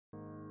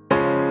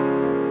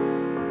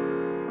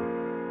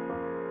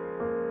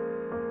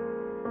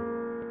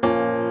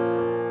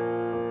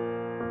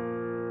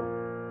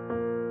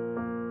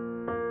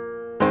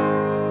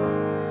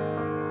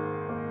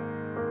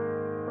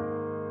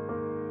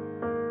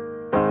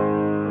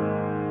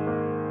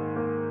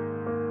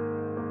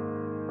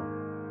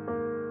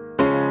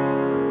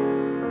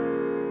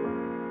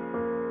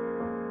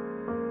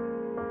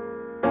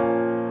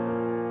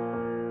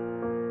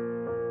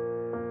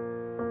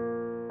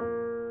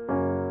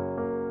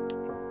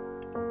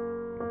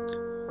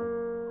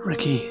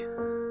Ricky.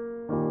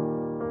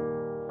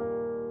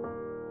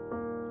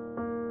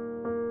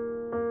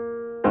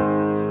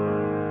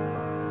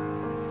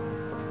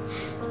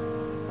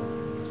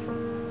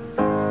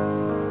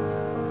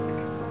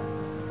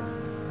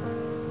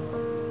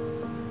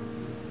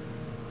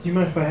 Do you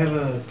mind if I have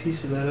a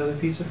piece of that other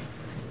pizza?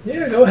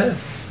 Yeah, go ahead.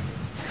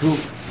 Cool.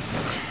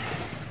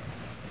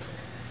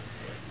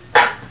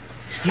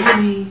 Excuse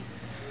me.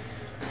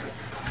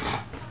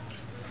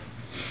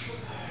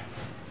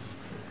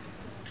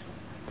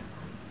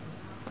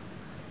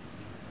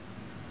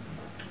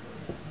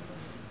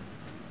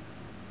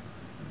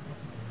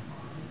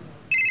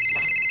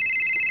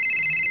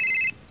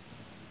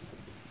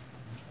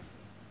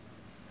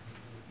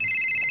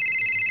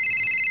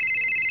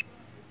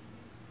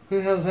 Who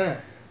the hell's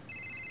that?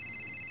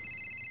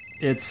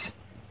 It's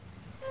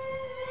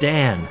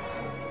Dan.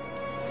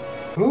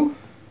 Who?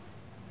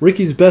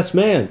 Ricky's best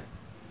man.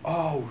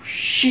 Oh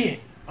shit!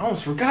 I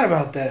almost forgot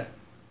about that.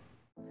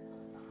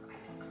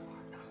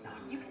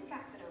 You can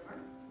fax it over.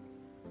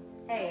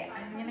 Hey,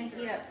 I'm gonna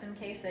heat up some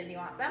queso. Do you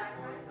want some?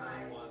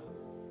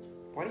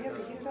 Why do you have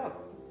to heat it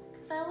up?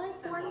 Because I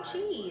like warm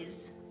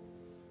cheese.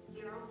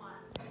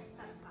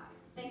 0175.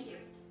 Thank you.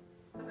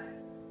 Bye-bye.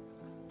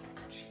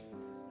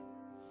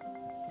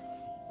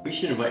 We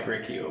should invite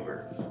Ricky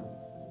over.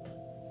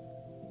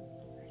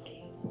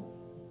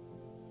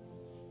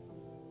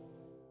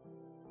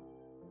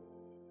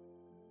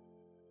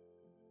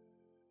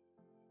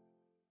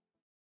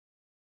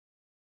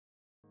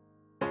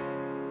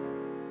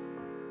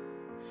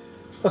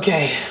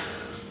 Okay,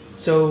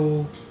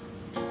 so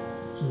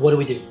what do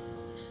we do?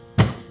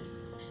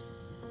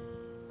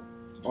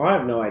 Well, I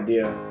have no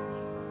idea.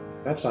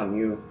 That's on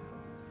you.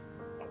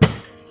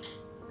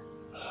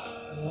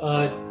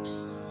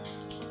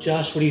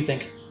 Josh, what do you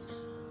think?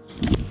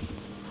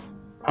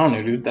 I don't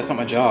know, dude. That's not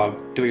my job.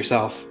 Do it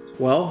yourself.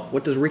 Well,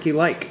 what does Ricky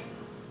like?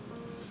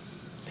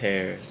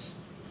 Pears.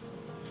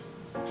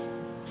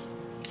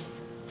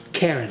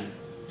 Karen.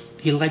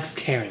 He likes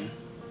Karen.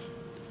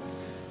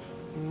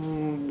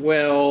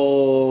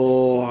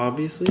 Well,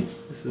 obviously,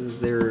 this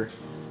is their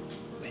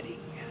wedding.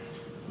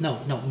 No,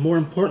 more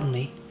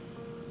importantly,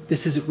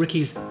 this is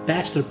Ricky's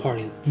bachelor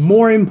party.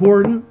 More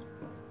important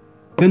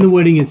than the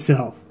wedding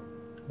itself.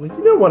 Well,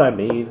 you know what I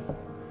mean.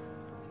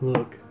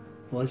 Look,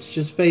 let's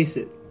just face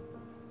it.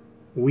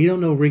 We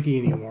don't know Ricky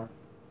anymore.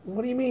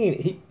 What do you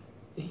mean?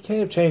 He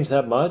can't have changed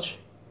that much.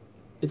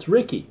 It's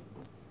Ricky.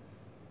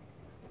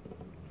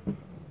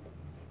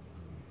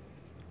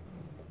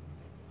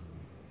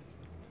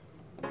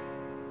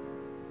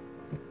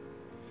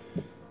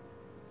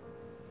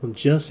 We'll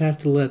just have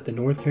to let the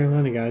North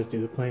Carolina guys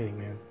do the planning,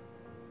 man.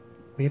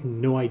 We have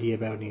no idea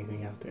about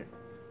anything out there.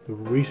 The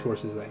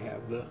resources they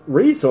have, the...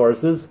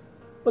 Resources?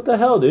 What the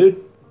hell,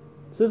 dude?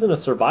 This isn't a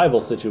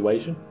survival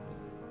situation.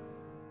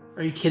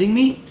 Are you kidding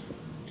me?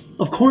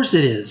 Of course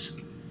it is.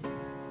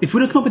 If we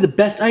don't come up with the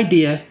best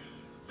idea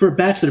for a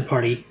bachelor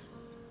party,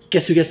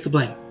 guess who gets the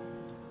blame?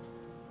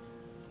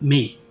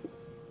 Me.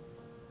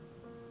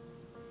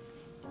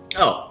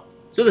 Oh,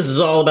 so this is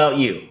all about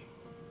you.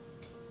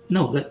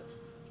 No,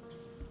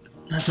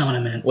 that's not what I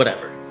meant.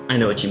 Whatever. I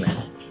know what you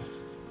meant.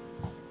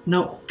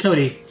 No,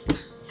 Cody.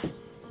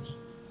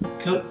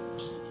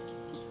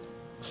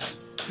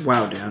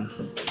 Wow, Dan.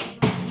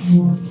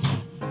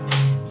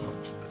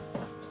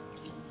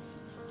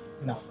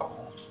 Not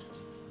cool.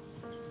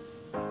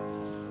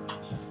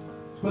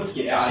 Let's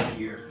get out of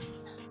here.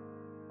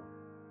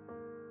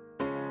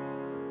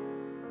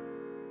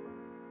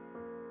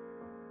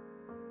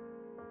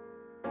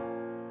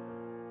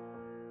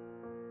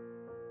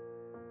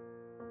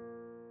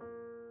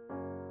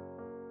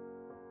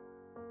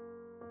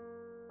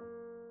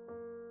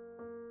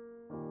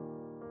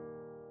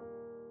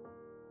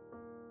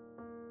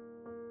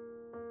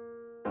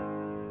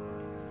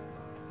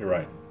 You're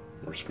right.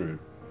 We're screwed.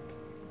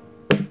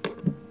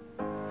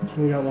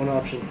 We got one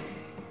option.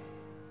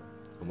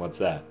 And what's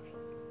that?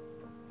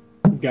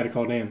 We've got to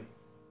call Dan.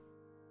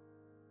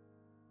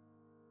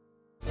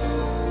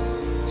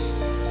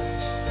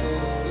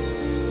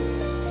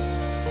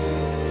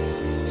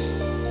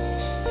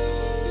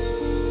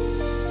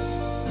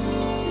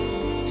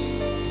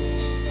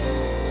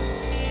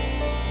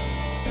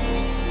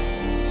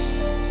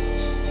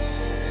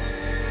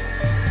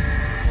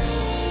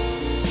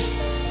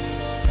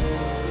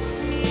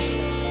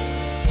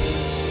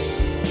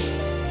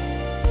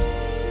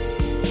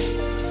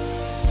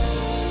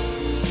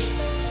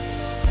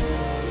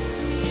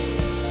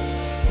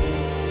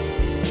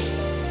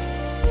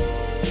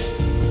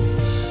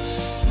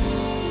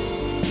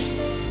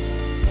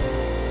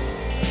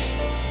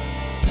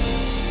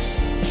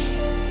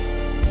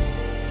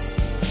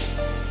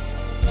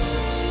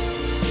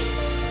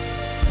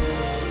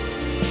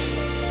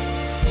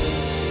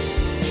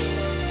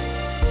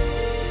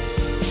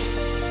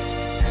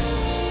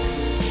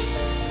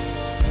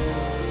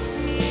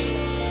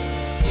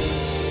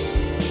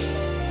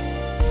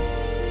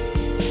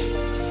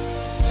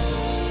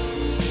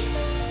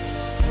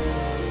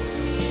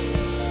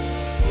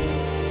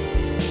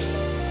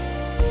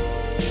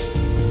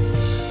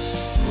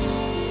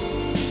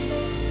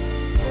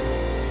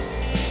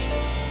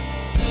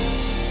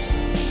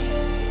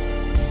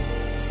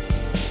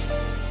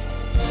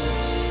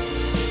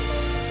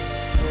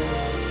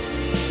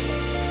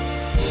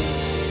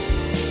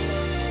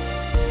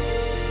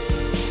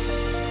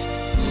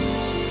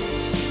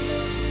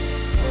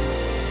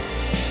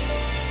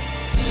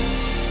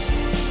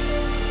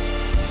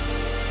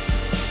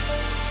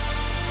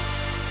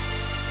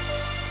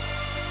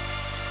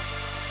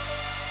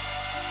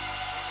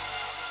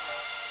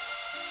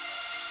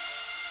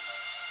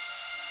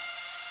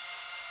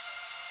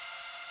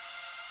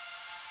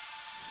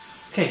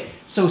 Okay,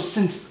 so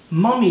since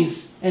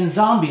mummies and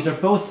zombies are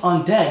both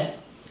undead,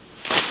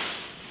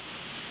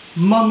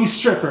 mummy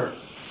stripper.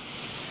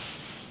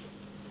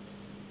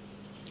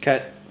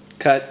 Cut.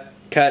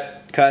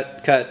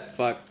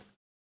 Fuck.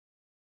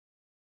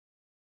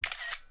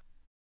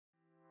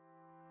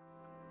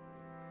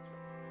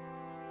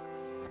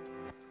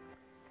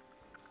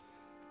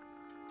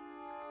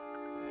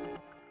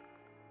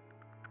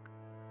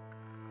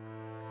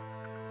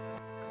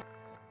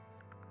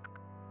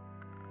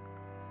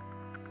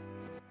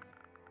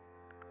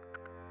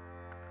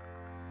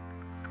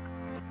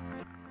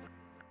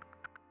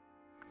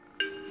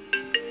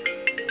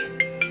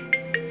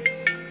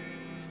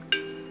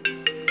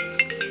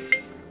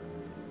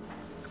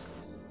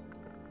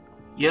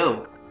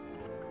 Yo.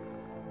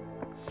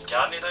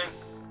 Got anything?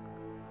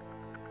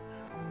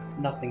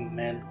 Nothing,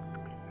 man.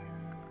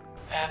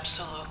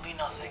 Absolutely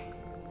nothing.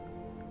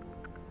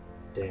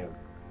 Damn.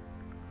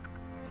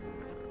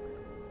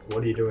 So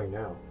what are you doing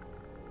now?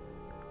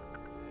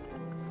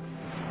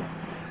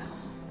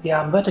 Yeah,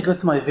 I'm about to go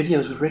through my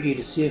videos with Ricky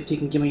to see if he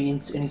can give me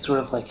any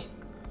sort of, like,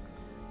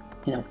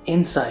 you know,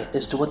 insight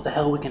as to what the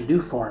hell we can do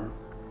for him.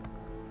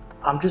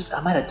 I'm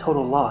at a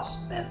total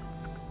loss, man.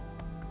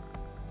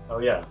 Oh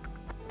yeah.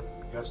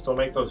 You guys still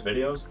make those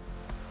videos?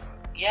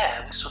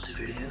 Yeah, we still do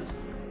videos.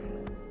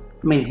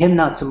 I mean, him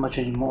not so much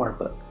anymore,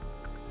 but...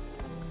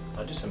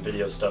 I do some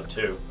video stuff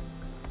too.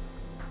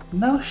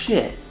 No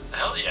shit.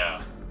 Hell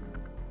yeah.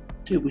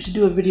 Dude, we should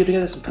do a video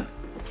together sometime.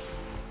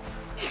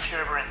 If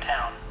you're ever in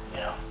town, you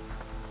know.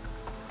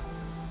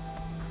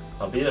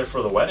 I'll be there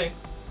for the wedding.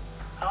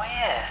 Oh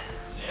yeah.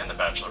 And the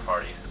bachelor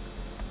party.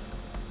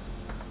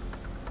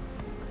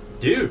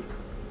 Dude.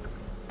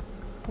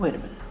 Wait a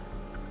minute.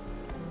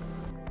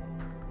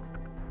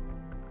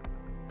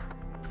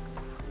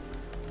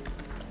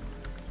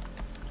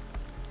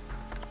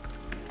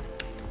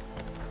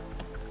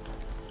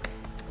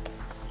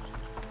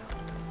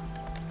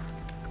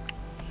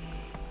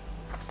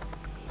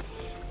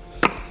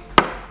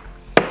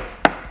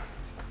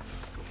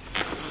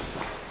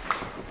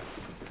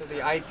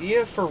 The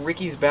idea for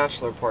Ricky's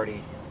bachelor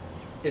party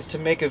is to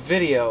make a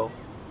video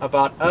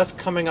about us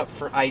coming up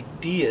for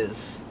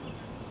ideas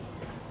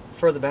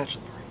for the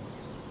bachelor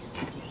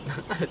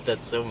party.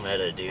 That's so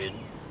meta, dude.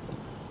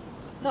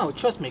 No,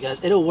 trust me, guys,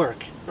 it'll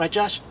work. Right,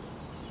 Josh?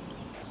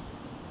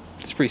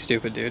 It's pretty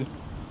stupid, dude.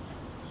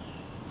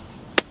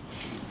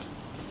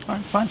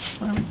 Alright, fine.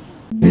 Whatever.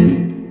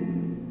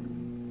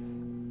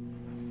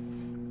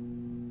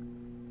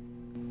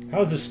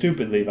 How is this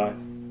stupid, Levi?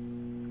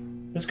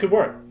 This could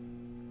work.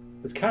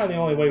 It's kind of the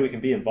only way we can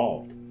be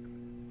involved.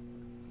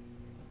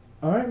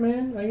 Alright,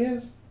 man, I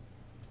guess.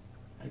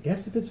 I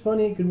guess if it's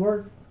funny, it could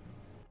work.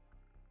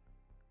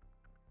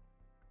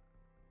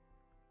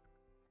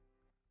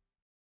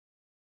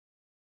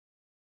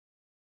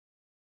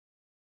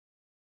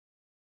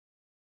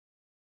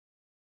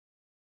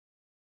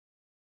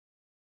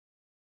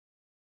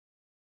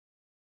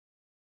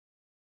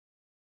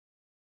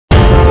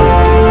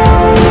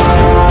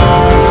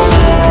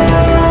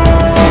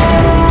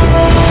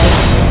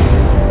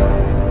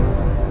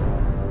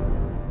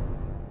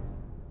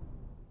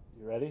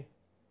 You ready?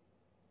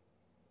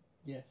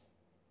 Yes.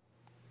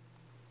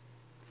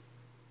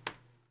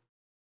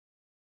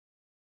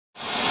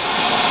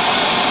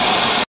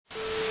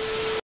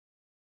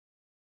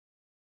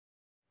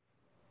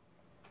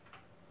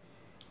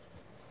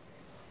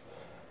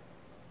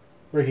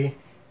 Ricky,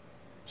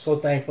 so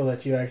thankful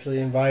that you actually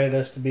invited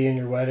us to be in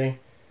your wedding.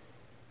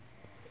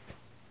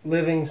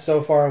 Living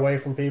so far away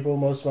from people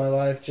most of my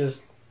life,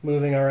 just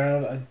moving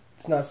around,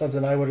 it's not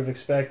something I would have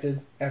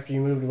expected after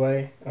you moved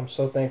away. I'm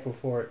so thankful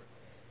for it.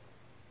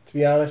 To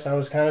be honest, I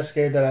was kind of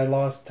scared that I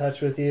lost touch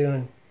with you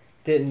and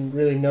didn't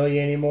really know you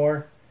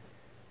anymore.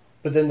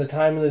 But then the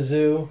time in the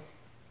zoo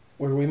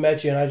where we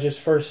met you and I just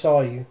first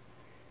saw you,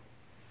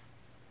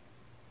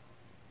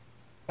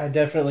 I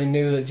definitely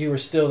knew that you were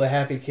still the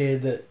happy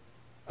kid that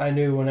I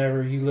knew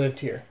whenever you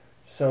lived here.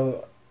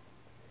 So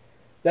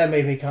that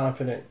made me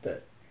confident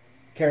that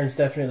Karen's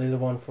definitely the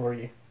one for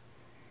you.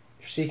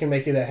 If she can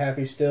make you that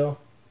happy still,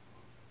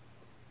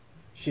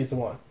 she's the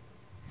one.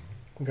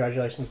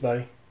 Congratulations,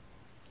 buddy.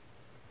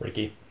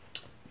 Ricky,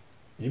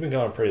 you've been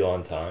gone a pretty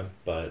long time,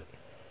 but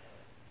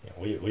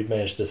we've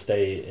managed to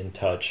stay in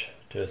touch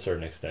to a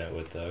certain extent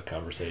with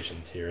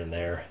conversations here and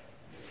there.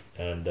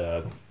 And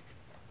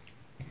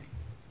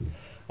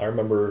I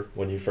remember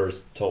when you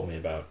first told me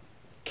about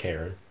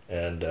Karen,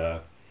 and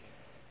I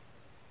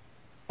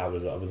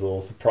was a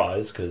little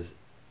surprised because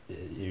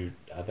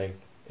I think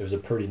it was a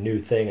pretty new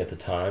thing at the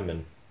time,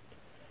 and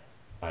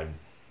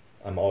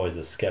I'm always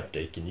a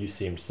skeptic, and you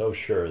seemed so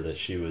sure that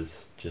she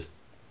was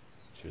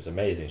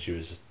amazing. She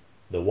was just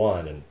the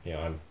one, and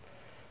I'm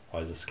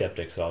always a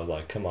skeptic, so I was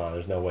like, come on,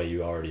 there's no way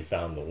you already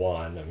found the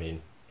one. I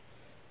mean,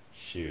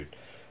 shoot.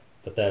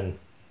 But then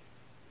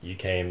you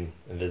came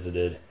and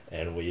visited,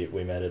 and we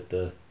met at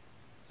the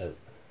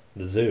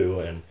zoo,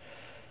 and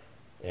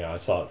I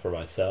saw it for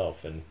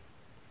myself, and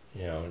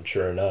and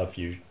sure enough,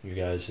 you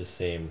guys just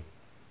seem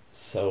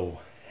so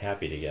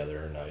happy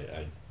together,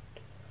 and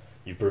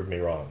you proved me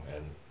wrong,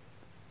 and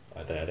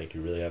I think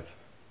you really have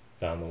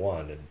found the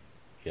one, and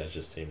you guys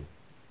just seem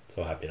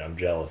so happy, and I'm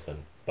jealous,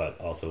 but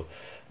also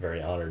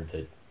very honored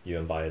that you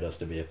invited us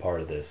to be a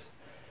part of this,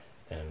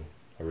 and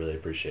I really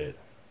appreciate it.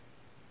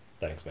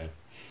 Thanks, man.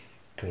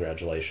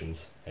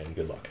 Congratulations, and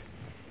good luck.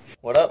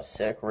 What up,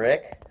 Sick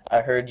Rick?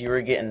 I heard you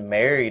were getting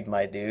married,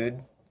 my dude.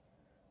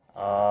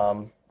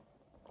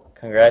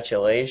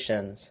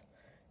 Congratulations.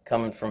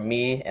 Coming from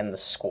me and the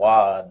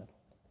squad.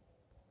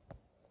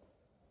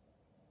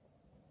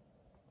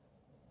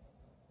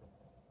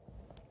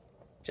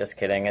 Just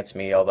kidding, it's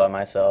me all by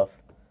myself.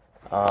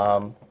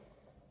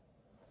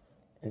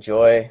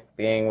 Enjoy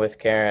being with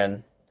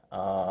Karen.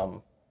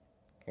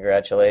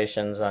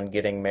 Congratulations on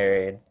getting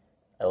married.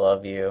 I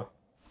love you.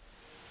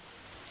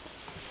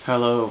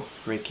 Hello,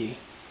 Ricky.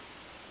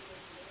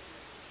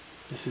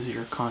 This is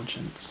your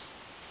conscience.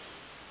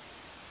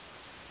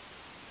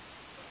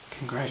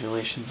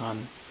 Congratulations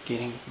on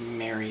getting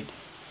married.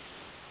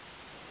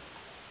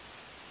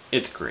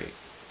 It's great.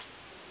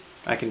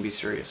 I can be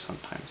serious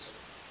sometimes.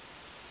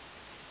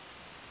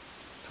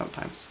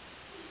 Sometimes.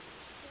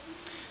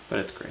 But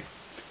it's great.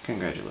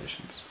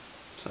 Congratulations.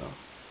 So,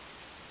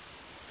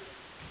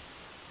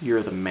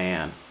 you're the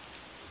man.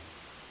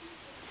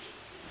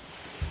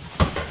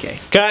 Okay.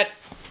 Cut!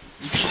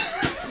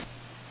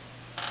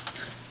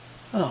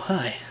 Oh,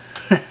 hi.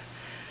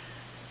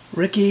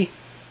 Ricky,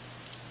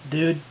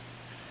 dude,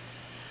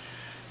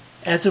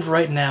 as of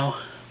right now,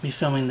 me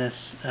filming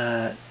this,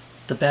 the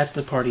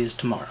bachelor party is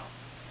tomorrow.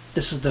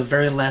 This is the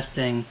very last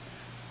thing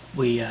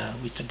we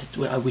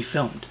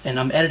filmed, and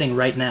I'm editing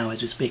right now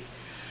as we speak.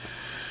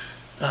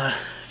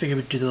 Figured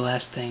we'd do the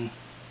last thing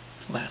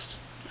last.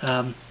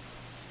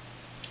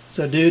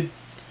 So, dude,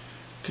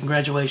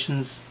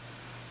 congratulations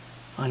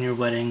on your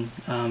wedding.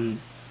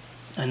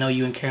 I know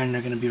you and Karen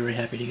are gonna be very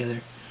happy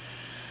together.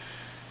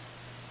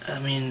 I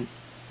mean,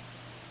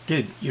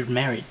 dude, you're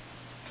married.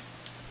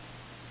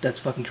 That's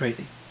fucking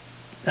crazy.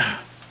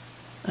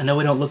 I know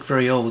we don't look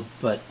very old,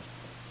 but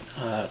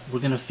we're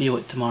gonna feel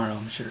it tomorrow,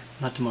 I'm sure.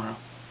 Not tomorrow.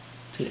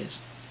 2 days.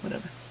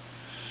 Whatever.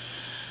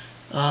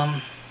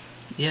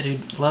 Yeah,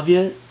 dude, love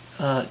you.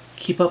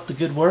 Keep up the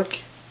good work.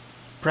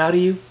 Proud of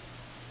you.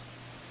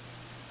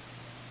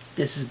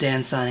 This is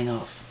Dan signing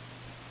off.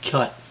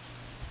 Cut.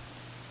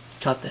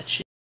 Cut that shit.